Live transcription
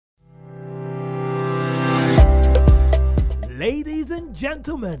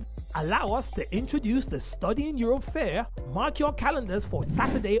gentlemen, allow us to introduce the Study in Europe Fair. Mark your calendars for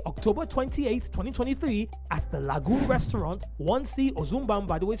Saturday, October 28th, 2023 at the Lagoon Restaurant, 1C Ozumba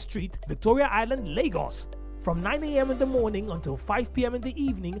Mbadiwe Street, Victoria Island, Lagos. From 9 a.m. in the morning until 5 p.m. in the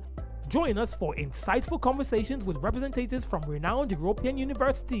evening, join us for insightful conversations with representatives from renowned European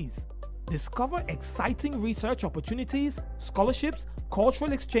universities. Discover exciting research opportunities, scholarships,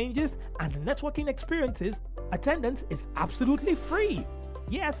 cultural exchanges, and networking experiences. Attendance is absolutely free.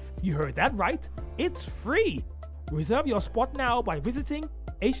 Yes, you heard that right. It's free. Reserve your spot now by visiting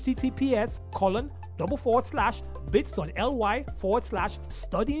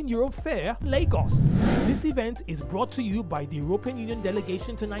https://bits.ly/Study in Europe Fair, Lagos. This event is brought to you by the European Union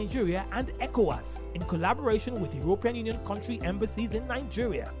Delegation to Nigeria and ECOWAS in collaboration with European Union country embassies in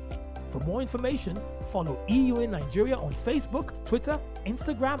Nigeria. For more information, follow EU in Nigeria on Facebook, Twitter,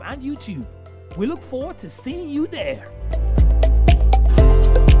 Instagram, and YouTube. We look forward to seeing you there.